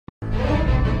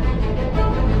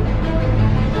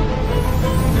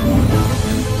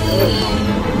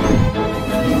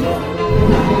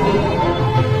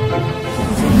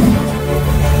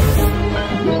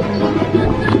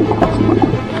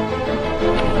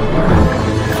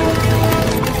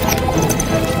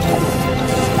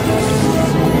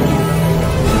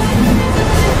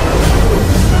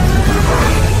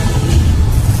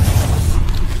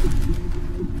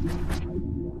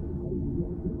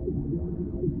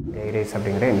கைரேஸ்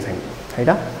அப்படிங்கிற என்சைம்.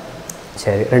 ரைட்டா?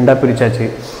 சரி, ரெண்டாக பிரிச்சாச்சு.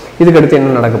 இதுக்கு அடுத்து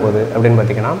என்ன நடக்க போகுது அப்படின்னு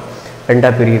பார்த்தீங்கன்னா,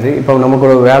 ரெண்டாக பிரியுது. இப்போ நமக்கு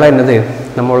ஒரு வேலை என்னது,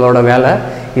 நம்மளோட வேலை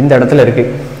இந்த இடத்துல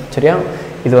இருக்குது. சரியா?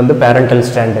 இது வந்து பேரண்டல்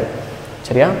ஸ்டாண்டு.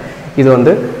 சரியா? இது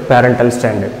வந்து பேரண்டல்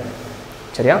ஸ்டாண்டு.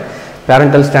 சரியா?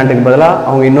 பேரண்டல் ஸ்டாண்டுக்கு பதிலாக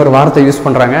அவங்க இன்னொரு வார்த்தை யூஸ்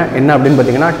பண்ணுறாங்க. என்ன அப்படின்னு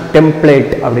பார்த்தீங்கன்னா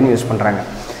டெம்ப்ளேட் அப்படின்னு யூஸ் பண்ணுறாங்க.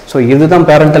 ஸோ இதுதான்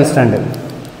பேரண்டல் ஸ்டாண்டு.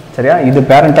 சரியா? இது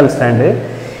பேரண்டல் ஸ்டாண்டு.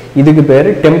 இதுக்கு பேர்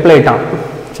டெம்ப்ளேட்டாம்.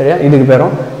 சரியா? இதுக்கு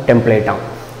பேரும் டெம்ப்ளேட்டாம்.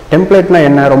 டெம்ப்ளேட்னா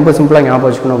என்ன, ரொம்ப சிம்பிளாக ஞாபகம்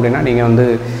வச்சுக்கணும் அப்படின்னா, நீங்கள் வந்து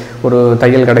ஒரு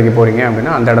தையல் கடைக்கு போகிறீங்க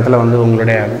அப்படின்னா அந்த இடத்துல வந்து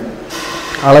உங்களுடைய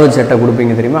அளவு சட்டை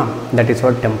கொடுப்பீங்க தெரியுமா, தட் இஸ்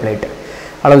வாட் டெம்ப்ளேட்.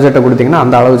 அளவு சட்டை கொடுத்தீங்கன்னா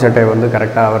அந்த அளவு சட்டையை வந்து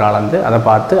கரெக்டாக அவர் அளந்து அதை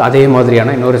பார்த்து அதே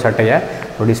மாதிரியான இன்னொரு சட்டையை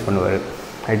ப்ரொடியூஸ் பண்ணுவார்.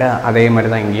 ரைட்டா? அதே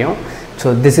மாதிரி தான் இங்கேயும். So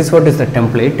this is what is the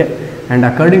template and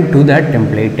according to that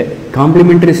template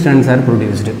complimentary strands R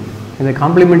produced. இந்த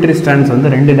காம்ப்ளிமெண்ட்ரி ஸ்ட்ராண்ட்ஸ் வந்து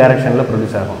 2 டைரக்ஷனில்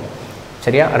ப்ரொடியூஸ் ஆகும்.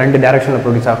 சரியா? 2 டைரக்ஷனில்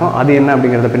ப்ரொடியூஸ் ஆகும். அது என்ன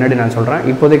அப்படிங்கிறத பின்னாடி நான் சொல்கிறேன்.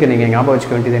 இப்போதைக்கு நீங்கள் ஞாபகம்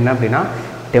வச்சுக்க வேண்டியது என்ன அப்படின்னா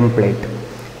template.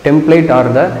 Template R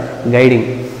the guiding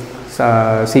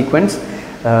sequence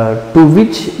to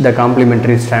which the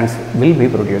complementary strands will be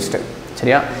produced.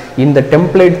 சரியா? இந்த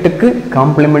டெம்ப்ளேட்டுக்கு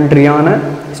காம்ப்ளிமெண்ட்ரியான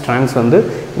ஸ்ட்ராண்ட்ஸ் வந்து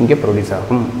இங்கே ப்ரொடியூஸ்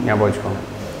ஆகும். ஞாபகம் வச்சுக்கோங்க.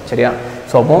 சரியா?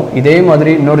 ஸோ அப்போ இதே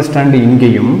மாதிரி இன்னொரு ஸ்ட்ராண்டு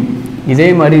இங்கேயும் இதே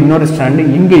மாதிரி இன்னொரு ஸ்ட்ராண்டு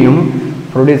இங்கேயும்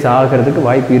ப்ரொடியூஸ் ஆகிறதுக்கு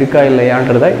வாய்ப்பு இருக்கா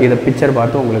இல்லையான்றதை இதை பிக்சர்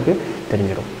பார்த்து உங்களுக்கு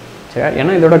தெரிஞ்சிடும். சரியா?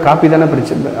 ஏன்னா இதோட காப்பி தானே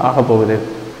ஆக போகுது.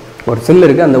 ஒரு செல்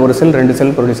இருக்குது, அந்த ஒரு செல் 2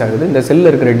 செல் ப்ரொடியூஸ் ஆகுது. இந்த செல்லில்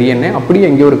இருக்கிற டிஎன்ஏ அப்படியே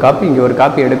இங்கே ஒரு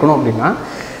காப்பி எடுக்கணும் அப்படின்னா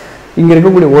இங்கே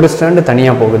இருக்கக்கூடிய ஒரு ஸ்டாண்டு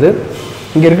தனியாக போகுது,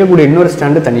 இங்கே இருக்கக்கூடிய இன்னொரு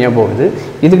ஸ்டாண்டு தனியாக போகுது.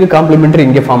 இதுக்கு காம்ப்ளிமெண்ட்ரி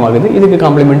இங்கே ஃபார்ம் ஆகுது, இதுக்கு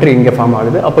காம்ப்ளிமெண்ட்ரி இங்கே ஃபார்ம்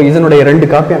ஆகுது. அப்போ இதனுடைய 2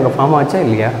 காப்பி அங்கே ஃபார்ம் ஆச்சா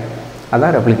இல்லையா?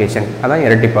 அதான் ரெப்ளிகேஷன், அதான்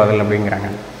இரட்டிப்பாதல் அப்படிங்கிறாங்க.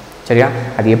 சரியா?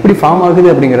 அது எப்படி ஃபார்ம் ஆகுது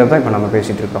அப்படிங்கிறத தான் இப்போ நம்ம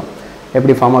பேசிகிட்டு இருக்கோம்.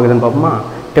 எப்படி ஃபார்ம் ஆகுதுன்னு பார்ப்போமா?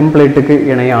 டெம்ப்ளேட்டுக்கு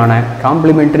இணையான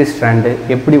காம்ப்ளிமெண்ட்ரி ஸ்ட்ராண்டு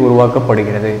எப்படி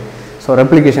உருவாக்கப்படுகிறது. ஸோ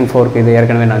ரெப்ளிகேஷன் ஃபோர்க்கு இது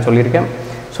ஏற்கனவே நான் சொல்லியிருக்கேன்.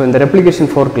 ஸோ இந்த ரெப்ளிகேஷன்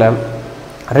ஃபோர்க்கில்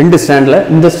 2 ஸ்டாண்டில்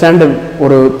இந்த ஸ்டாண்டு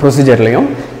ஒரு ப்ரொசீஜர்லையும்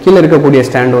கீழே இருக்கக்கூடிய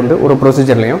ஸ்டாண்டு வந்து ஒரு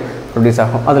ப்ரொசீஜர்லையும் ப்ரொடியூஸ்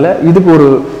ஆகும். அதில் இதுக்கு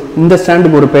இந்த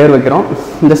ஸ்டாண்டுக்கு ஒரு பெயர் வைக்கிறோம்,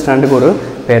 இந்த ஸ்டாண்டுக்கு ஒரு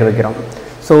பெயர் வைக்கிறோம்.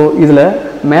 ஸோ இதில்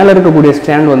மேலே இருக்கக்கூடிய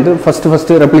ஸ்டாண்ட் வந்து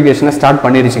ஃபஸ்ட்டு ரெப்ளிகேஷனை ஸ்டார்ட்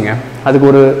பண்ணிருச்சுங்க. அதுக்கு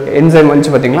ஒரு என்சைம்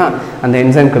வந்துச்சு பார்த்தீங்களா, அந்த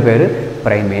என்சைமுக்கு பேர்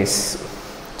ப்ரைமேஸ்.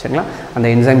 சரிங்களா? அந்த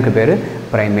என்சைமுக்கு பேர்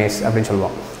ப்ரைமேஸ் அப்படின்னு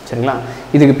சொல்லுவோம். சரிங்களா?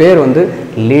 இதுக்கு பேர் வந்து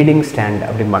லீடிங் ஸ்டாண்ட்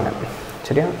அப்படிம்பாங்க.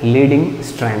 சரியா? லீடிங்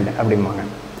ஸ்ட்ராண்ட் அப்படிம்பாங்க.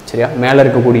 சரியா? மேலே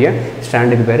இருக்கக்கூடிய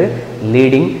ஸ்டாண்டுக்கு பேர்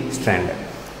லீடிங் ஸ்ட்ராண்டு.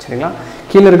 சரிங்களா?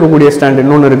 கீழே இருக்கக்கூடிய ஸ்டாண்டு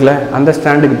இன்னொன்று இருக்குல்ல, அந்த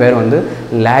ஸ்டாண்டுக்கு பேர் வந்து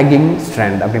லேகிங்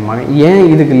ஸ்ட்ராண்ட் அப்படிம்பாங்க. ஏன்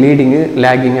இதுக்கு லீடிங்கு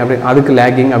லேகிங் அதுக்கு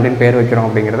லேகிங் அப்படின்னு பேர் வைக்கிறோம்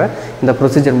அப்படிங்கிறத இந்த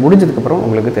ப்ரொசீஜர் முடிஞ்சதுக்கப்புறம்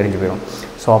உங்களுக்கு தெரிஞ்சு போயிடும்.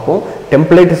 ஸோ அப்போது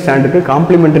டெம்ப்ளேட் ஸ்டாண்டுக்கு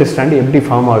காம்ப்ளிமெண்ட்ரி ஸ்டாண்டு எப்படி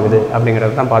ஃபார்ம் ஆகுது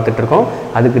அப்படிங்கிறத தான் பார்த்துட்ருக்கோம்.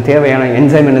 அதுக்கு தேவையான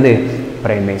என்சைம் என்னது?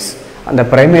 ப்ரைமேஸ். அந்த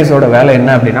ப்ரைமேஸோட வேலை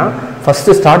என்ன அப்படின்னா,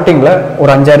 ஃபஸ்ட்டு ஸ்டார்டிங்கில்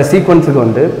ஒரு 5-6 சீக்வன்ஸுக்கு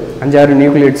வந்து 5-6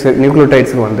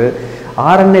 நியூக்ளியோடைட்ஸுக்கு வந்து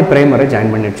ஆர்என்ஏ ப்ரைமரை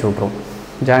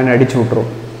ஜாயின் அடிச்சு விட்ரும்.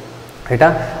 ரைட்டா?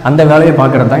 அந்த வேலையை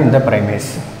பார்க்குறது தான் இந்த ப்ரைமேஸ்.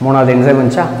 3வது என்சைம்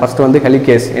வந்துச்சா, ஃபஸ்ட்டு வந்து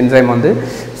ஹெலிகேஸ் என்சைம் வந்து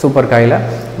சூப்பர் காயில்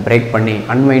பிரேக் பண்ணி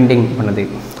அன்வைண்டிங் பண்ணுது.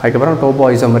 அதுக்கப்புறம் டோபோ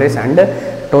ஐசோமரேஸ் அண்டு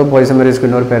டோபோ ஐசோமரேஸ்க்கு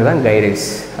இன்னொரு பேர் தான் கைரேஸ்.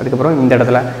 அதுக்கப்புறம் இந்த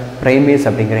இடத்துல ப்ரைமேஸ்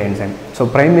அப்படிங்கிற என்சைம். ஸோ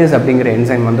ப்ரைமேஸ் அப்படிங்கிற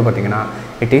என்சைம் வந்து பார்த்திங்கன்னா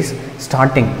it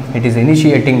is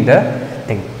initiating the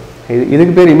thing.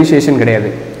 இதுக்கு பேர் இனிஷியேஷன்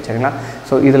கிடையாது. சரிங்களா?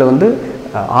 ஸோ இதில் வந்து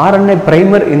ஆர்என்ஏ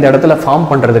ப்ரைமர் இந்த இடத்துல ஃபார்ம்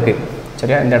பண்ணுறதுக்கு,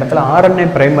 சரியா, இந்த இடத்துல ஆர்என்ஏ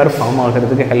ப்ரைமர் ஃபார்ம்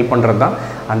ஆகிறதுக்கு ஹெல்ப் பண்ணுறது தான்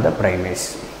அந்த ப்ரைமேஸ்.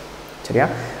 சரியா?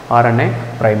 ஆர்என்ஏ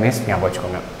ப்ரைமேஸ் ஞாபகம்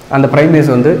வச்சுக்கோங்க. அந்த ப்ரைமேஸ்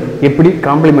வந்து எப்படி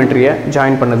காம்ப்ளிமெண்ட்ரியை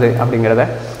ஜாயின் பண்ணுது அப்படிங்கிறத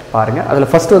பாருங்கள். அதில்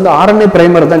ஃபஸ்ட்டு வந்து ஆர்என்ஏ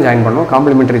ப்ரைமர் தான் ஜாயின் பண்ணணும்,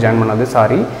 காம்ப்ளிமெண்ட்ரி ஜாயின் பண்ணது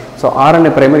சாரி. ஸோ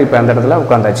ஆர்என்ஏ ப்ரைமர் இப்போ அந்த இடத்துல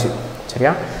உட்காந்தாச்சு.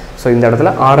 சரியா? ஸோ இந்த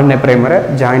இடத்துல ஆர்என்ஏ ப்ரைமரை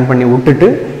ஜாயின் பண்ணி விட்டுட்டு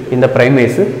இந்த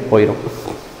ப்ரைமேஸு போயிடும்.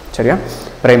 சரியா?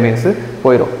 ப்ரைமேஸு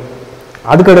போயிடும்.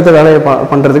 அதுக்கடுத்த வேலையை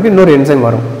பண்ணுறதுக்கு இன்னொரு என்சைம்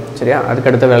வரும். சரியா?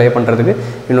 அதுக்கடுத்த வேலையை பண்ணுறதுக்கு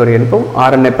இன்னொரு என்சைம்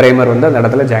ஆர்என்ஏ ப்ரைமர் வந்து அந்த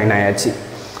இடத்துல ஜாயின் ஆயாச்சு.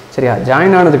 சரியா?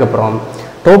 ஜாயின் ஆனதுக்கப்புறம்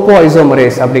டோபோ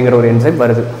ஐசோமரேஸ் அப்படிங்கிற ஒரு என்சைம்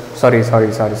வருது. Sorry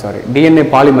DNA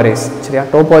polymerase. சரியா?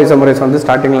 டோபோ ஐசோமரேஸ் வந்து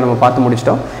ஸ்டார்டிங்கில் நம்ம பார்த்து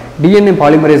முடிச்சிட்டோம். டிஎன்ஏ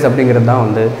பாலிமரேஸ் அப்படிங்கிறது தான்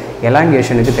வந்து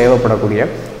எலாங்கேஷனுக்கு தேவைப்படக்கூடிய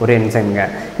ஒரு என்சைம்ங்க.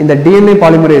 இந்த டிஎன்ஏ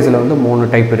பாலிமரேஸில் வந்து 3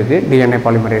 டைப் இருக்குது. DNA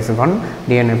polymerase 1,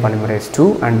 DNA polymerase 2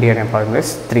 and DNA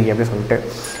polymerase 3 அப்படி சொல்லிட்டு.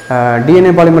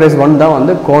 டிஎன்ஏ பாலிமரேஸ் 1 தான்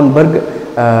வந்து கோன்பர்க்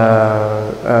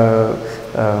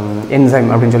என்சைம்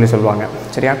அப்படின்னு சொல்லுவாங்க.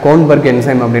 சரியா? கோன்பர்க்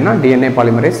என்சைம் அப்படின்னா டிஎன்ஏ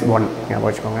பாலிமரேஸ் 1 ஞாபகம்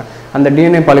வச்சுக்கோங்க. அந்த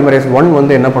டிஎன்ஏ பாலிமரேஸ் 1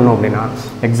 வந்து என்ன பண்ணும் அப்படின்னா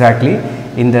எக்ஸாக்ட்லி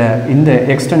இந்த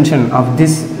எக்ஸ்டென்ஷன் ஆஃப்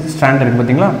திஸ் ஸ்ட்ராண்ட் இருக்குது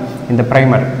பார்த்தீங்களா, இந்த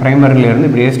ப்ரைமர்லேருந்து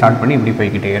இப்படியே ஸ்டார்ட் பண்ணி இப்படி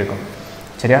போய்கிட்டே இருக்கும்.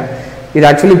 சரியா? இது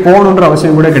ஆக்சுவலி போகணுன்ற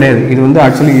அவசியம் கூட கிடையாது. இது வந்து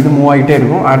ஆக்சுவலி இது மூவ் ஆகிட்டே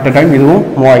இருக்கும். அட் அ டைம் இதுவும்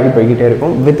மூவ் ஆகி போய்கிட்டே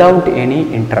இருக்கும் வித்தவுட் எனி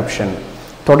இன்டரப்ஷன்.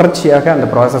 தொடர்ச்சியாக அந்த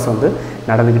ப்ராசஸ் வந்து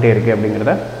நடந்துக்கிட்டே இருக்குது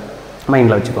அப்படிங்கிறத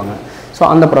மைண்டில் வச்சுக்கோங்க. ஸோ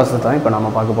அந்த ப்ராசஸ் தான் இப்போ நம்ம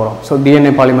பார்க்க போகிறோம். ஸோ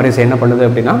டிஎன்ஏ பாலிமரேஸ் என்ன பண்ணுது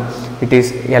அப்படின்னா இட்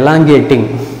இஸ் எலாங்கேட்டிங்,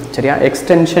 சரியா,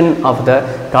 extension of the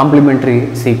complimentary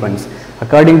sequence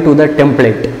according to the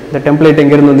template. இந்த டெம்ப்ளேட்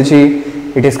எங்கேருந்து வந்துச்சு?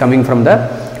 It is coming from the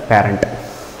parent,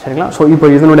 சரிங்களா. ஸோ இப்போ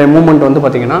இதனுடைய மூவ்மெண்ட் வந்து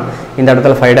பார்த்திங்கன்னா இந்த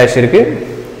இடத்துல 5' இருக்குது,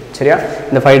 சரியா.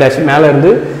 இந்த 5' மேலே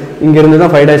இருந்து இங்கேருந்து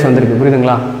தான் 5' வந்திருக்கு,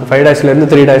 புரியுதுங்களா. 5'லேருந்து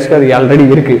 3' அது ஆல்ரெடி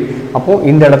இருக்குது. அப்போது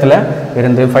இந்த இடத்துல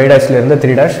இருந்து 5'லேருந்து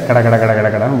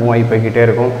 3' கட மூவ் ஆகி போய்கிட்டே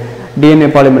இருக்கும். டிஎன்ஏ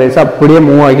பாலிமரேஸ் அப்படியே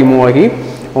மூவ் ஆகி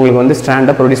உங்களுக்கு வந்து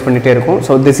ஸ்ட்ராண்டை ப்ரொடியூஸ் பண்ணிகிட்டே இருக்கும்.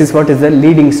 So this is what is the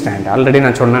leading strand. Already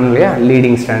நான் சொன்னேன் இல்லையா,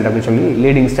 லீடிங் ஸ்ட்ராண்ட் அப்படின்னு சொல்லி.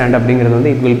 லீடிங் ஸ்ட்ராண்ட் அப்படிங்கிறது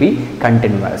வந்து இட் வில் பி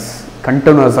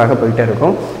கண்டினியூஸாக போயிட்டே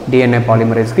இருக்கும். டிஎன்ஏ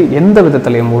பாலிமரேஸ்க்கு எந்த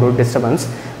விதத்துலையும் ஒரு டிஸ்டர்பன்ஸ்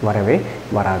வரவே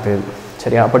வராது,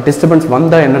 சரியா. அப்போ டிஸ்டர்பன்ஸ்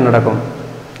வந்தால் என்ன நடக்கும்?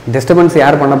 டிஸ்டர்பன்ஸ்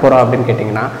யார் பண்ண போகிறா அப்படின்னு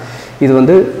கேட்டிங்கன்னா, இது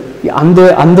வந்து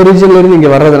அந்த ரீஜன்லேருந்து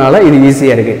இங்கே வர்றதுனால இது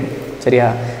ஈஸியாக இருக்குது, சரியா.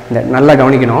 இந்த நல்லா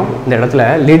கவனிக்கணும். இந்த இடத்துல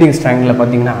லீடிங் ஸ்ட்ராண்டில்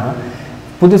பார்த்தீங்கன்னா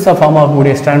புதுசாக ஃபார்ம்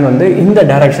ஆகக்கூடிய ஸ்ட்ராண்ட் வந்து இந்த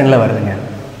டைரெக்ஷனில் வருதுங்க,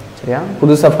 சரியா.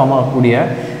 புதுசாக ஃபார்ம் ஆகக்கூடிய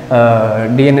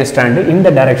டிஎன்ஏ ஸ்ட்ராண்டு இந்த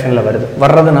டைரெக்ஷனில்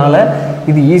வர்றதுனால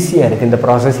இது ஈஸியாக இருக்குது, இந்த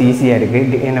ப்ராசஸ் ஈஸியாக இருக்குது.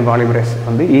 டிஎன்ஏ பாலிமரேஸ்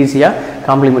வந்து ஈஸியாக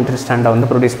காம்ப்ளிமெண்ட்ரி ஸ்ட்ராண்டை வந்து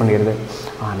ப்ரொடியூஸ் பண்ணிடுது.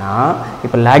 ஆனால்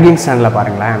இப்போ லேகிங் ஸ்ட்ராண்டில்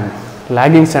பாருங்களேன்.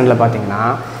 லேகிங் ஸ்ட்ராண்டில் பார்த்தீங்கன்னா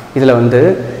இதில் வந்து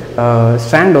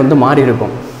ஸ்ட்ராண்ட் வந்து மாறி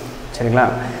இருக்கும், சரிங்களா.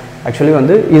 ஆக்சுவலி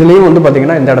வந்து இதுலேயும் வந்து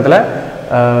பார்த்திங்கன்னா இந்த இடத்துல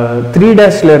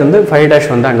 3'லேருந்து 5'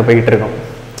 வந்து அங்கே போய்கிட்டு இருக்கும்,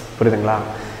 புரியுதுங்களா.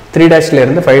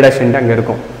 3'லேருந்து 5' அங்கே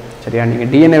இருக்கும், சரியா. நீங்கள்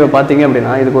டிஎன்ஏவை பார்த்தீங்க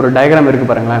அப்படின்னா இதுக்கு ஒரு டயக்ராம் இருக்குது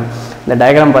பாருங்களேன். இந்த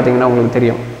டயக்ராம் பார்த்தீங்கன்னா உங்களுக்கு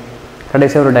தெரியும்.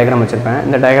 கடைசியாக ஒரு டயக்ராம் வச்சுருப்பேன்,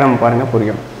 இந்த டயக்ராம் பாருங்கள்,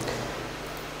 புரியும்.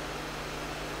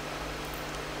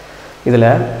 இதில்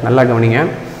நல்லா கவனிங்க.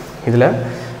 இதில்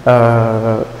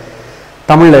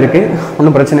தமிழில் இருக்குது,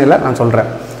 ஒன்றும் பிரச்சனை இல்லை, நான் சொல்கிறேன்.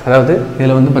 அதாவது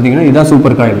இதில் வந்து பார்த்திங்கன்னா இதுதான்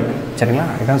சூப்பர் காயில், சரிங்களா.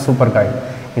 இதுதான் சூப்பர் காயில்.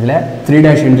 இதில்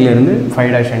 3' எண்ட்லேருந்து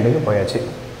 5' எண்டுக்கு போயாச்சு,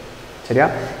 சரியா.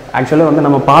 ஆக்சுவலாக வந்து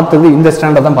நம்ம பார்த்தது இந்த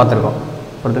ஸ்டாண்டை தான் பார்த்துருக்கோம்,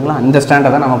 புரியுதுங்களா. இந்த ஸ்டாண்டை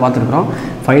தான் நம்ம பார்த்துருக்குறோம்.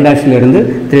 5'லேருந்து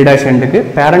 3' எண்டுக்கு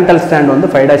பேரண்டல் ஸ்டாண்ட் வந்து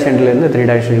 5' எண்ட்லேருந்து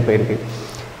 3' போயிருக்கு.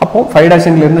 அப்போது 5'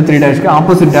 எண்ட்லேருந்து 3'க்கு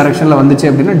ஆப்போசிட் டைரக்ஷனில் வந்துச்சு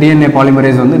அப்படின்னா டிஎன்ஏ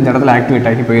பாலிமரேஸ் வந்து இந்த இடத்துல ஆக்டிவேட்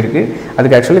ஆகி போயிருக்கு.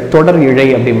 அதுக்கு ஆக்சுவலி தொடர் இழை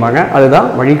அப்படிம்பாங்க, அதுதான்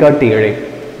வழிகாட்டு இழை,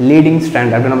 லீடிங்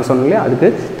ஸ்ட்ராண்ட் அப்படின்னு நம்ம சொன்னோம் இல்லையா. அதுக்கு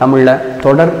தமிழில்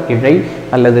தொடர் இழை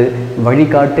அல்லது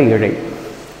வழிகாட்டு இழை,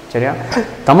 சரியா.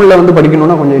 தமிழில் வந்து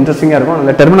படிக்கணும்னா கொஞ்சம் இன்ட்ரெஸ்டிங்காக இருக்கும்.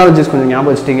 அந்த டெர்மினாலஜிஸ் கொஞ்சம்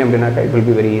ஞாபகம் வச்சிட்டிங்க அப்படின்னாக்கா it will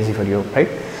be very easy for you,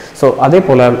 right. So அதே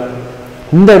போல்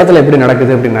இந்த இடத்துல எப்படி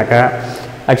நடக்குது அப்படின்னாக்கா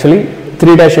ஆக்சுவலி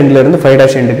 3' எண்ட்லேருந்து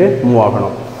 5' எண்டுக்கு மூவ்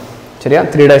ஆகணும், சரியா.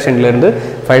 3' எண்ட்லேருந்து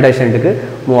 5' எண்டுக்கு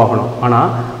மூவ் ஆகணும். ஆனால்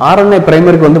ஆர்என்ஏ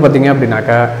பிரைமருக்கு வந்து பார்த்திங்க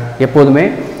அப்படின்னாக்கா எப்போதுமே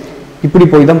இப்படி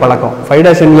போய் தான் பழக்கம்.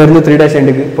 5' எண்ட்லேருந்து 3'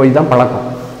 எண்டுக்கு போய் தான் பழக்கம்,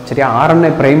 சரியா.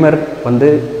 ஆர்என்ஏ பிரைமர் வந்து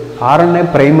ஆர்என்ஏ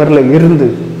பிரைமரில் இருந்து,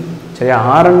 சரியா,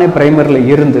 ஆர்என்ஏ பிரைமரில்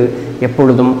இருந்து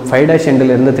எப்பொழுதும் 5'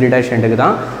 எண்ட்லேருந்து 3' எண்டுக்கு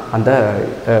தான் அந்த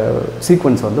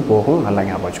சீக்வன்ஸ் வந்து போகும், நல்லா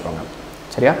ஞாபகம் வச்சுக்கோங்க,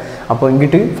 சரியா. அப்போ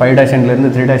இங்கிட்டு 5'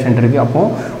 எண்ட்லேருந்து 3' எண்ட் இருக்குது.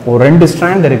 அப்போது ஒரு 2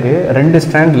 ஸ்ட்ராண்ட் இருக்குது. 2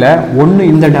 ஸ்ட்ராண்டில் ஒன்று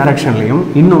இந்த டைரக்ஷன்லையும்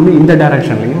இன்னொன்று இந்த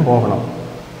டைரக்ஷன்லையும் போகணும்,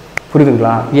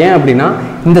 புரியுதுங்களா. ஏன் அப்படின்னா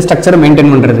இந்த ஸ்ட்ரக்சரை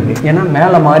மெயின்டைன் பண்ணுறதுக்கு. ஏன்னா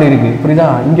மேலே மாறி இருக்குது, புரியுதா.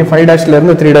 இங்கே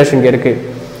 5'லேருந்து 3' இங்கே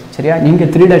இருக்குது, சரியா. இங்கே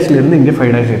 3'லேருந்து இங்கே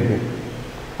 5' இருக்குது.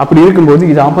 அப்படி இருக்கும்போது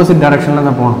இது ஆப்போசிட் டைரக்ஷனில்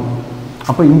தான் போகணும்.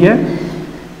 அப்போ இங்கே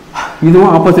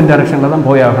இதுவும் ஆப்போசிட் டைரக்ஷனில் தான்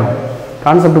போய் ஆகணும்.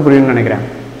 கான்செப்ட் புரியும்னு நினைக்கிறேன்,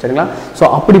 சரிங்களா. ஸோ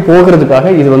அப்படி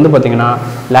போகிறதுக்காக இது வந்து பார்த்திங்கன்னா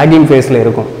லேகிங் ஃபேஸில்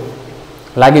இருக்கும்,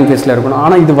 லேகிங் ஃபேஸில் இருக்கணும்.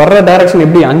 ஆனால் இது வர்ற டைரக்ஷன்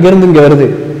எப்படி அங்கேருந்து இங்கே வருது,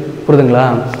 புரியுதுங்களா.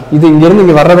 இது இங்கேருந்து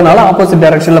இங்கே வர்றதுனால ஆப்போசிட்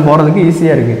டைரக்ஷனில் போகிறதுக்கு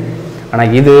ஈஸியாக இருக்குது.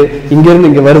 ஆனால் இது இங்கேருந்து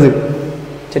இங்கே வருது,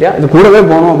 சரியா. இது கூடவே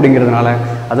போகணும் அப்படிங்கிறதுனால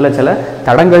அதில் சில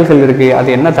தடங்கல்கள் இருக்குது. அது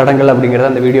என்ன தடங்கள் அப்படிங்கிறத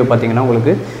அந்த வீடியோ பார்த்தீங்கன்னா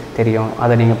உங்களுக்கு தெரியும்,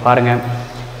 அதை நீங்கள் பாருங்கள்.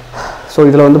 ஸோ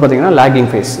இதில் வந்து பார்த்திங்கன்னா lagging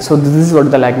face. So this is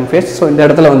what the lagging face. So இந்த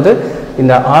இடத்துல வந்து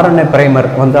இந்த RNA primer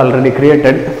வந்து already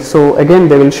created. So again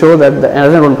they will show that the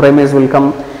another one primase will come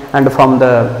and form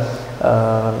the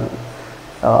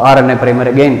RNA primer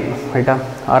again, right?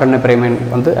 RNA primer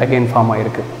வந்து again form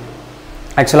ஆயிருக்கு.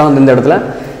 ஆக்சுவலாக வந்து இந்த இடத்துல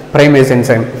primase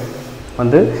enzyme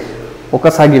வந்து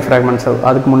okazaki fragments.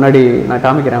 அதுக்கு முன்னாடி நான்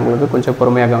காமிக்கிறேன் உங்களுக்கு, கொஞ்சம்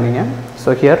பொறுமையாக கவனிங்க.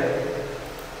 ஸோ ஹியர்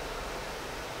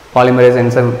polymerase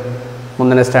enzyme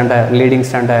முந்தின ஸ்டாண்டை லீடிங்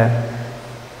ஸ்டாண்டை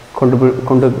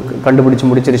கண்டுபிடிச்சி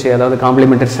முடிச்சிருச்சு, அதாவது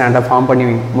காம்ப்ளிமெண்டரி ஸ்டாண்டை ஃபார்ம் பண்ணி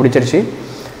முடிச்சிருச்சு.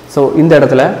 ஸோ இந்த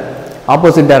இடத்துல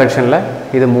ஆப்போசிட் டைரக்ஷனில்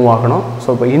இது மூவ் ஆகணும். ஸோ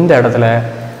இப்போ இந்த இடத்துல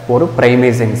ஒரு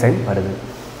பிரைமேஸ் என்சைம் வருது,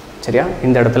 சரியா.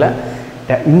 இந்த இடத்துல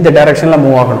இந்த டைரக்ஷனில்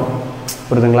மூவ் ஆகணும்,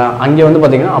 புரியுதுங்களா. அங்கே வந்து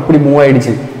பார்த்திங்கன்னா அப்படி மூவ்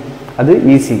ஆகிடுச்சு, அது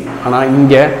ஈஸி. ஆனால்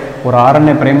இங்கே ஒரு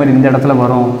RNA பிரைமர் இந்த இடத்துல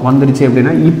வந்துருச்சு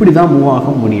அப்படின்னா இப்படி தான் மூவ்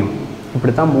ஆக முடியும்,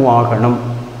 இப்படி தான் மூவ் ஆகணும்.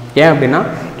 ஏன் அப்படின்னா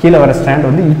கீழே வர ஸ்டாண்ட்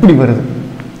வந்து இப்படி வருது,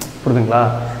 புரியுதுங்களா.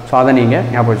 ஸோ அதை நீங்கள்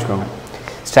ஞாபகம் வச்சுக்கோங்க.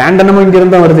 ஸ்டாண்ட் நம்ம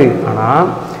இங்கிருந்து தான் வருது, ஆனால்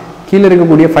கீழே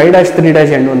இருக்கக்கூடிய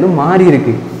 5'3' எண்ட் வந்து மாறி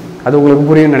இருக்கு. அது உங்களுக்கு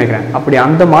புரியும்னு நினைக்கிறேன். அப்படி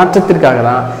அந்த மாற்றத்திற்காக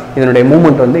தான் இதனுடைய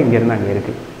மூவ்மெண்ட் வந்து இங்கேருந்து அங்கே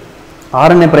இருக்குது.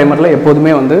 RNA ப்ரைமரில்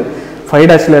எப்போதுமே வந்து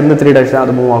 5'லேருந்து 3' தான்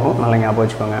அது மூவ் ஆகும். நல்லா ஞாபகம்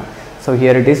வச்சுக்கோங்க. So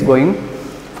here it is going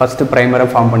first ப்ரைமரை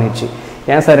form பண்ணிடுச்சு.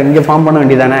 ஏன் சார் இங்கே ஃபார்ம் பண்ண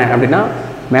வேண்டியதானே அப்படின்னா,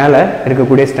 மேலே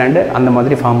இருக்கக்கூடிய ஸ்டாண்டு அந்த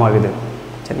மாதிரி ஃபார்ம் ஆகுது.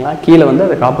 சரிங்களா, கீழே வந்து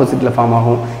அதுக்கு ஆப்போசிட்டில் ஃபார்ம்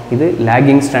ஆகும். இது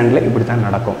லேகிங் ஸ்டாண்டில் இப்படி தான்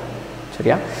நடக்கும்.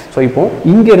 சரியா, ஸோ இப்போது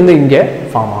இங்கேருந்து இங்கே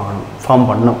ஃபார்ம்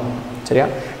பண்ணணும். சரியா,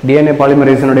 DNA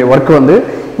பாலிமரேஷனுடைய ஒர்க் வந்து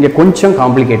இங்கே கொஞ்சம்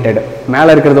காம்ப்ளிகேட்டட். மேலே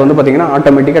இருக்கிறது வந்து பார்த்திங்கன்னா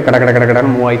ஆட்டோமேட்டிக்காக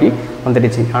கடன்னு மூவ் ஆகி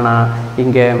வந்துடுச்சு. ஆனால்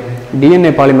இங்கே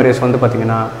DNA பாலிமரேஸ் வந்து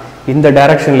பார்த்திங்கன்னா இந்த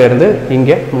டைரக்ஷன்லேருந்து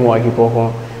இங்கே மூவ் ஆகி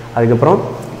போகும். அதுக்கப்புறம்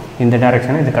இந்த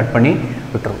டைரக்ஷனை இது கட் பண்ணி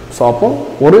விட்டுரும். ஸோ அப்போது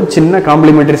ஒரு சின்ன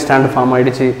காம்ப்ளிமெண்டரி ஸ்டாண்ட் ஃபார்ம்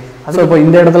ஆகிடுச்சு. ஸோ இப்போ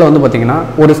இந்த இடத்துல வந்து பார்த்திங்கன்னா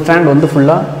ஒரு ஸ்டாண்ட் வந்து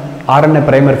ஃபுல்லாக RNA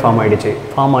ப்ரைமர் ஃபார்ம் ஆகிடுச்சு.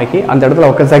 ஃபார்ம் ஆகி அந்த இடத்துல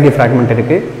ஒக்கசாகி ஃப்ராக்மெண்ட்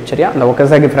இருக்குது. சரியா, அந்த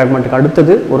ஒக்கசாகி ஃப்ராக்மெண்ட்டுக்கு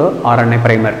அடுத்தது ஒரு RNA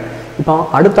ப்ரைமர். இப்போ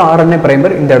அடுத்த RNA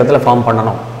ப்ரைமர் இந்த இடத்துல ஃபார்ம்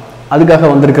பண்ணணும். அதுக்காக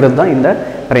வந்திருக்கிறது தான் இந்த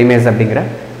ப்ரைமேஸ் அப்படிங்கிற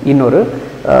இன்னொரு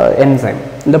என்சைம்.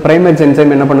 இந்த ப்ரைமேஸ்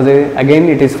என்சைம் என்ன பண்ணுது? Again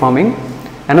it is farming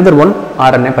another one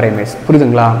RNA primase.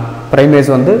 புரியுதுங்களா? ப்ரைமேஸ்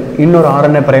வந்து இன்னொரு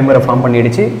RNA ப்ரைமரை ஃபார்ம்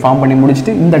பண்ணி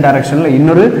முடிச்சுட்டு இந்த டைரக்ஷனில்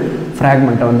இன்னொரு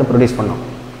ஃப்ராக்மெண்ட்டை வந்து ப்ரொடியூஸ் பண்ணோம்.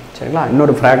 சரிங்களா,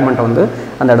 இன்னொரு ஃப்ராக்மெண்ட்டை வந்து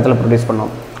அந்த இடத்துல ப்ரொடியூஸ்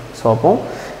பண்ணோம். ஸோ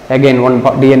அப்போது again one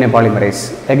DNA polymerase,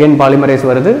 again polymerase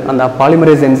வருது. அந்த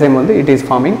polymerase enzyme வந்து it is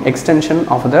forming extension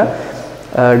of the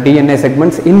DNA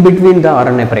segments in between the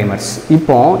RNA primers.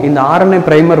 இப்போ இந்த RNA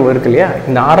primer இருக்கு இல்லையா,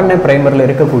 இந்த RNA primerல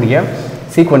இருக்கக்கூடிய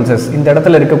சீக்வன்சஸ், இந்த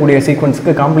இடத்துல இருக்கக்கூடிய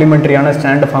சீக்வன்ஸுக்கு காம்ப்ளிமெண்ட்ரியான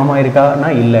ஸ்டாண்ட் ஃபார்ம் ஆயிருக்கானா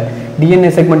இல்லை, DNA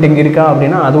செக்மெண்ட் இங்கே இருக்கா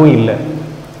அப்படின்னா அதுவும் இல்லை.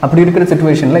 அப்படி இருக்கிற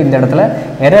சிச்சுவேஷனில் இந்த இடத்துல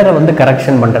எரரை வந்து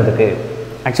கரெக்ஷன் பண்ணுறதுக்கு,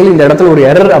 ஆக்சுவலி இந்த இடத்துல ஒரு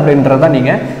எரர் அப்படின்றத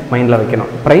நீங்கள் மைண்டில்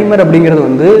வைக்கணும். ப்ரைமர் அப்படிங்கிறது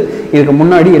வந்து இதுக்கு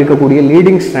முன்னாடி இருக்கக்கூடிய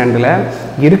லீடிங் ஸ்டாண்டில்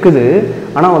இருக்குது.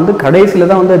 ஆனால் வந்து கடைசியில்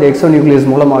தான் வந்து அது எக்ஸோநியூக்ளியஸ்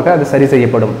மூலமாக அது சரி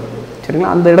செய்யப்படும்.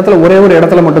 சரிங்களா, அந்த இடத்துல ஒரே ஒரு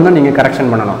இடத்துல மட்டும்தான் நீங்கள்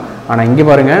கரெக்ஷன் பண்ணணும். ஆனால் இங்கே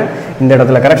பாருங்கள், இந்த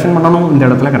இடத்துல கரெக்ஷன் பண்ணணும், இந்த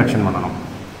இடத்துல கரெக்ஷன் பண்ணணும்.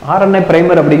 RNA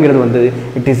ப்ரைமர் அப்படிங்கிறது வந்து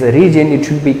it is a region, it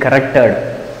should be corrected.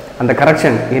 அந்த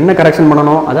கரெக்ஷன் என்ன கரெக்ஷன்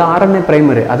பண்ணணும்? அது RNA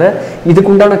ப்ரைமர். அதை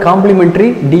இதுக்குண்டான காம்ப்ளிமெண்ட்ரி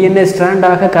DNA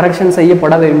ஸ்ட்ராண்டாக கரெக்ஷன்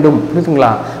செய்யப்பட வேண்டும்.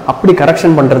 புரியுதுங்களா? அப்படி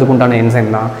கரெக்ஷன் பண்ணுறதுக்கு உண்டான என்சைம்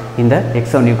தான் இந்த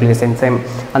எக்ஸோநியூக்ளியஸ் என்சைம்.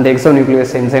 அந்த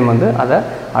எக்ஸோநியூக்ளியஸ் என்சைம் வந்து அதை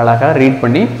அழகாக ரீட்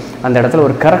பண்ணி அந்த இடத்துல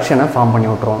ஒரு கரெக்ஷனை ஃபார்ம் பண்ணி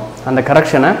விட்ருவோம். அந்த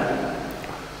கரெக்ஷனை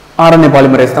RNA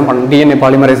பாலிமரேஸ் தான் DNA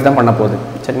பாலிமரேஸ் தான் பண்ண போகுது.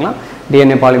 சரிங்களா,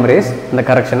 DNA பாலிமரேஸ் அந்த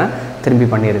கரெக்ஷனை திரும்பி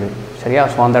பண்ணிடுது. சரியா,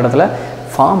 ஸோ அந்த இடத்துல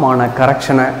ஃபார்ம் ஆன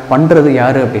கரெக்ஷனை பண்ணுறது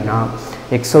யார் அப்படின்னா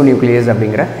எக்ஸோநியூக்ளியஸ்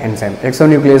அப்படிங்கிற என்சைம்.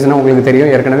 எக்ஸோநியூக்ளியஸ்னால் உங்களுக்கு தெரியும்,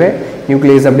 ஏற்கனவே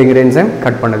நியூக்ளியஸ் அப்படிங்கிற என்சைம்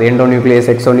கட் பண்ணுது. எண்டோநியூக்ளியஸ்,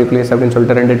 எக்ஸோநியூக்ளியஸ் அப்படின்னு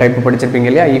சொல்லிட்டு 2 டைப் படிச்சிருப்பீங்க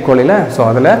இல்லையா ஈக்குவலில். ஸோ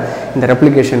அதில் இந்த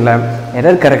ரெப்ளிகேஷனில்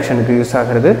எரர் கரெக்ஷனுக்கு யூஸ்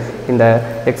ஆகிறது இந்த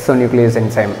எக்ஸோநியூக்ளியஸ்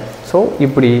என்சைம். ஸோ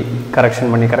இப்படி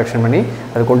கரெக்ஷன் பண்ணி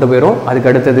அது கொண்டு போயிடும்.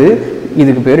 அதுக்கு அடுத்தது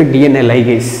இதுக்கு பேர் DNA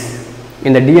லைகேஸ்.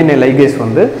 இந்த DNA லைகேஸ்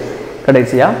வந்து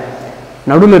கடைசியாக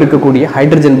நடுவில் இருக்கக்கூடிய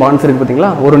ஹைட்ரஜன் பாண்ட்ஸ் இருக்குது பார்த்தீங்களா,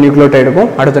 ஒரு நியூக்ளியோடைடுக்கும்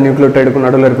அடுத்த நியூக்ளியோடைடுக்கும்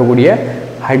நடுவில் இருக்கக்கூடிய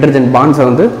ஹைட்ரஜன் பாண்ட்ஸை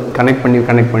வந்து கனெக்ட்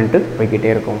பண்ணிட்டு போய்கிட்டே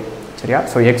இருக்கும். சரியா,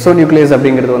 ஸோ எக்ஸோநியூக்ளியஸ்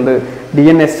அப்படிங்கிறது வந்து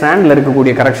DNA ஸ்ட்ராண்டில்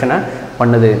இருக்கக்கூடிய கரெக்ஷனை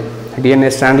பண்ணுது. DNA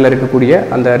ஸ்ட்ராண்டில் இருக்கக்கூடிய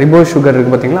அந்த ரிபோஸ் சுகர்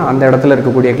இருக்குது பார்த்தீங்களா, அந்த இடத்துல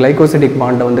இருக்கக்கூடிய கிளைகோசிடிக்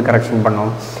பாண்டை வந்து கரெக்ஷன்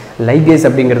பண்ணோம். லைகேஸ்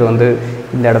அப்படிங்கிறது வந்து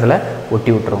இந்த இடத்துல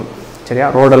ஒட்டி விட்டுரும். சரியா,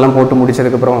 ரோடெல்லாம் போட்டு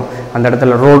முடிச்சதுக்கப்புறம் அந்த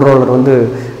இடத்துல ரோலர் வந்து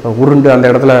உருண்டு அந்த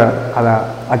இடத்துல அதை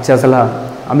அச்சலாக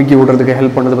அமுக்கி விடுறதுக்கு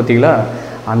ஹெல்ப் பண்ணுறது பார்த்தீங்களா,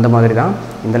 அந்த மாதிரி தான்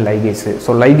இந்த லைகேஸு. ஸோ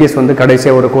லைகேஸ் வந்து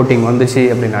கடைசியாக ஒரு கோட்டிங் வந்துச்சு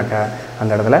அப்படின்னாக்கா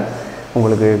அந்த இடத்துல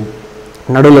உங்களுக்கு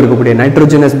நடுவில் இருக்கக்கூடிய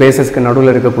நைட்ரோஜனஸ் பேஸஸ்க்கு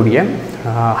நடுவில் இருக்கக்கூடிய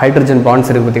ஹைட்ரஜன் பாண்ட்ஸ்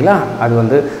இருக்குது பார்த்தீங்களா, அது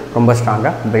வந்து ரொம்ப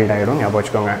ஸ்ட்ராங்காக பில்ட் ஆகிடும். ஞாபகம்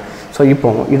வச்சுக்கோங்க. ஸோ இப்போ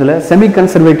இதில் செமி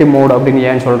கன்சர்வேட்டிவ் மோட் அப்படின்னு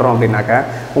ஏன் சொல்கிறோம் அப்படின்னாக்கா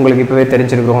உங்களுக்கு இப்போவே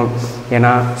தெரிஞ்சிருக்கிறோம்.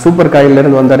 ஏன்னா சூப்பர்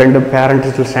காயிலிருந்து வந்த 2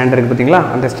 பேரண்டல் ஸ்டாண்ட் இருக்குது பார்த்தீங்களா,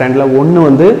 அந்த ஸ்டாண்டில் ஒன்று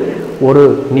வந்து ஒரு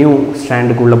நியூ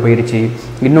ஸ்டாண்டுக்குள்ளே போயிடுச்சு,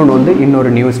 இன்னொன்று வந்து இன்னொரு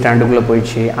நியூ ஸ்டாண்டுக்குள்ளே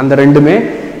போயிடுச்சு. அந்த ரெண்டுமே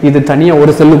இது தனியாக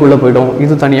ஒரு செல்லுக்குள்ளே போயிடும்,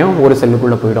 இது தனியாக ஒரு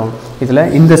செல்லுக்குள்ளே போயிடும். இதில்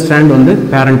இந்த ஸ்டாண்ட் வந்து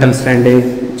பேரண்டல் ஸ்டாண்டு.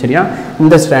 சரியா,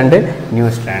 இந்த ஸ்டாண்டு நியூ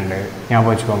ஸ்டாண்டு.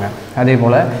 ஞாபகம் வச்சுக்கோங்க. அதே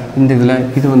போல் இந்த இதில்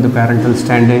இது வந்து பேரண்டல்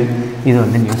ஸ்டாண்டு, இது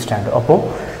வந்து நியூ ஸ்டாண்டு.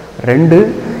 அப்போது 2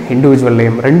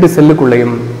 இண்டிவிஜுவல்லையும் 2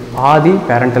 செல்லுக்குள்ளேயும் பாதி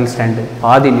பேரண்டல் ஸ்டாண்டு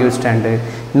பாதி நியூ ஸ்டாண்டு,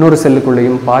 இன்னொரு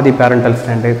செல்லுக்குள்ளேயும் பாதி பேரண்டல்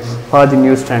ஸ்டாண்டு பாதி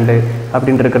நியூ ஸ்டாண்டு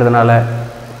அப்படின்னு இருக்கிறதுனால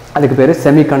அதுக்கு பேர்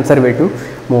செமி கன்சர்வேட்டிவ்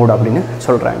மோட் அப்படின்னு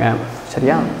சொல்கிறாங்க.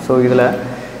 சரியா, ஸோ இதில்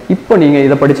இப்போ நீங்கள்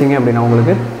இதை படிச்சிங்க அப்படின்னா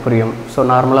உங்களுக்கு புரியும். ஸோ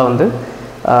நார்மலாக வந்து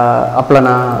அப்போல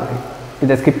நான்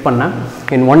இதை ஸ்கிப் பண்ணேன்.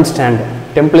 In one stand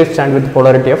template stand with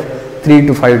polarity of 3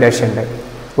 to 5' end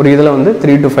ஒரு இதில் வந்து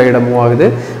 3 to 5 மூவ் ஆகுது,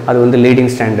 அது வந்து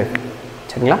லீடிங் ஸ்டாண்டு.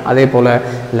 சரிங்களா, அதே போல்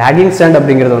லேகிங் ஸ்டாண்ட்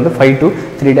அப்படிங்கிறது வந்து 5 to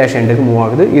 3' எண்டுக்கு மூவ்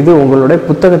ஆகுது. இது உங்களுடைய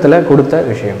புத்தகத்தில் கொடுத்த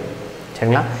விஷயம்.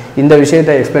 சரிங்களா? இந்த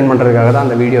விஷயத்தை எக்ஸ்பிளைன் பண்ணுறதுக்காக தான்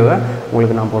அந்த வீடியோவை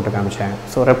உங்களுக்கு நான் போட்டு காமிச்சேன்.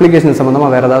 ஸோ ரெப்ளிகேஷன்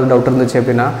சம்மந்தமாக வேறு ஏதாவது டவுட் இருந்துச்சு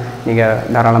அப்படின்னா நீங்கள்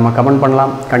தாராளமாக கமெண்ட்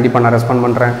பண்ணலாம். கண்டிப்பாக நான் ரெஸ்பாண்ட்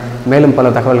பண்ணுறேன். மேலும்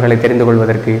பல தகவல்களை தெரிந்து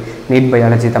கொள்வதற்கு நீட்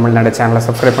பயாலஜி தமிழ்நாடு சேனலை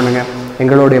சப்ஸ்கிரைப் பண்ணுங்கள்.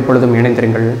 எங்களோடு எப்பொழுதும்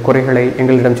இணைந்திருங்கள். குறைகளை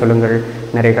எங்களிடம் சொல்லுங்கள்,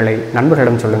 நிறைகளை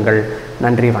நண்பர்களிடம் சொல்லுங்கள்.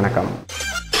 நன்றி, வணக்கம்.